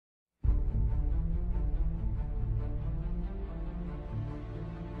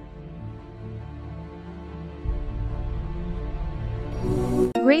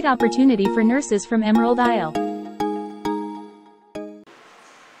great opportunity for nurses from Emerald Isle.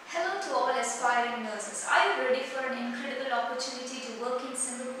 Hello to all aspiring nurses. Are you ready for an incredible opportunity to work in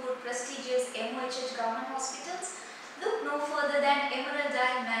Singapore prestigious MOH government hospitals? Look no further than Emerald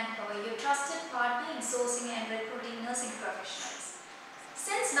Isle Manpower, your trusted partner in sourcing and recruiting nursing professionals.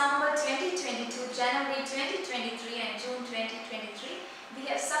 Since November 2022, January 2023 and June 2023,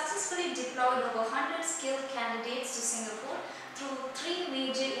 we have successfully deployed over 100 skilled candidates to Singapore through 3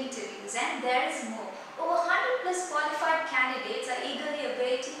 major interviews, and there is more. Over 100 plus qualified candidates are eagerly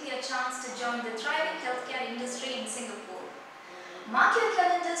awaiting their chance to join the thriving healthcare industry in Singapore. Mark your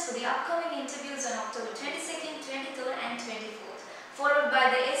calendars for the upcoming interviews on October 22nd, 23rd and 24th, followed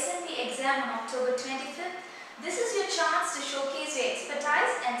by the SNB exam on October 25th. This is your chance to showcase your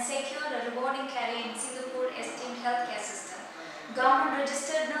expertise and secure a rewarding career in Singapore's esteemed healthcare system. Government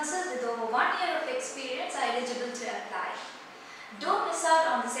registered nurses with over 1 year of experience are eligible to apply. Don't miss out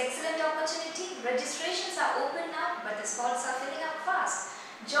on this excellent opportunity. Registrations are open now, but the spots are filling up fast.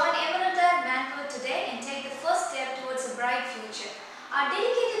 Join Emerald Isle Manpower today and take the first step towards a bright future. Our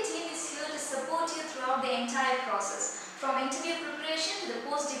dedicated team is here to support you throughout the entire process, from interview preparation to the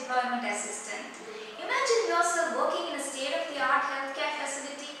post-deployment assistant. Imagine yourself working in a state-of-the-art healthcare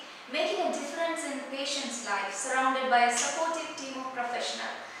facility, making a difference in patients' lives, surrounded by a supportive team of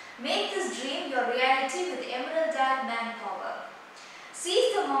professionals. Make this dream your reality with Emerald Isle Manpower.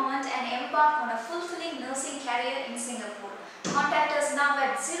 Seize the moment and embark on a fulfilling nursing career in Singapore. Contact us now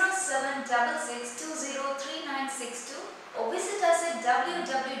at 0766203962 or visit us at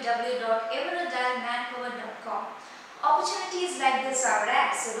www.emeraldislemanpower.com. Opportunities like this are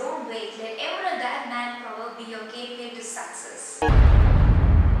rare, so don't wait. Let Emerald Isle Manpower be your gateway to success.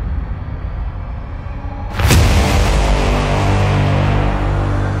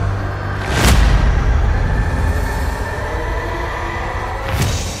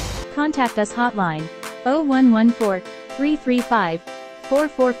 Contact us hotline 0114 335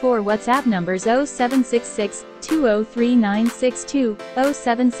 444, WhatsApp numbers 0766 203962,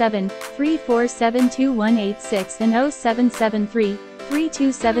 077 3472186 and 0773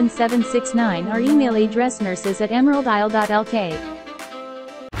 327769. Our email address nurses@emeraldisle.lk.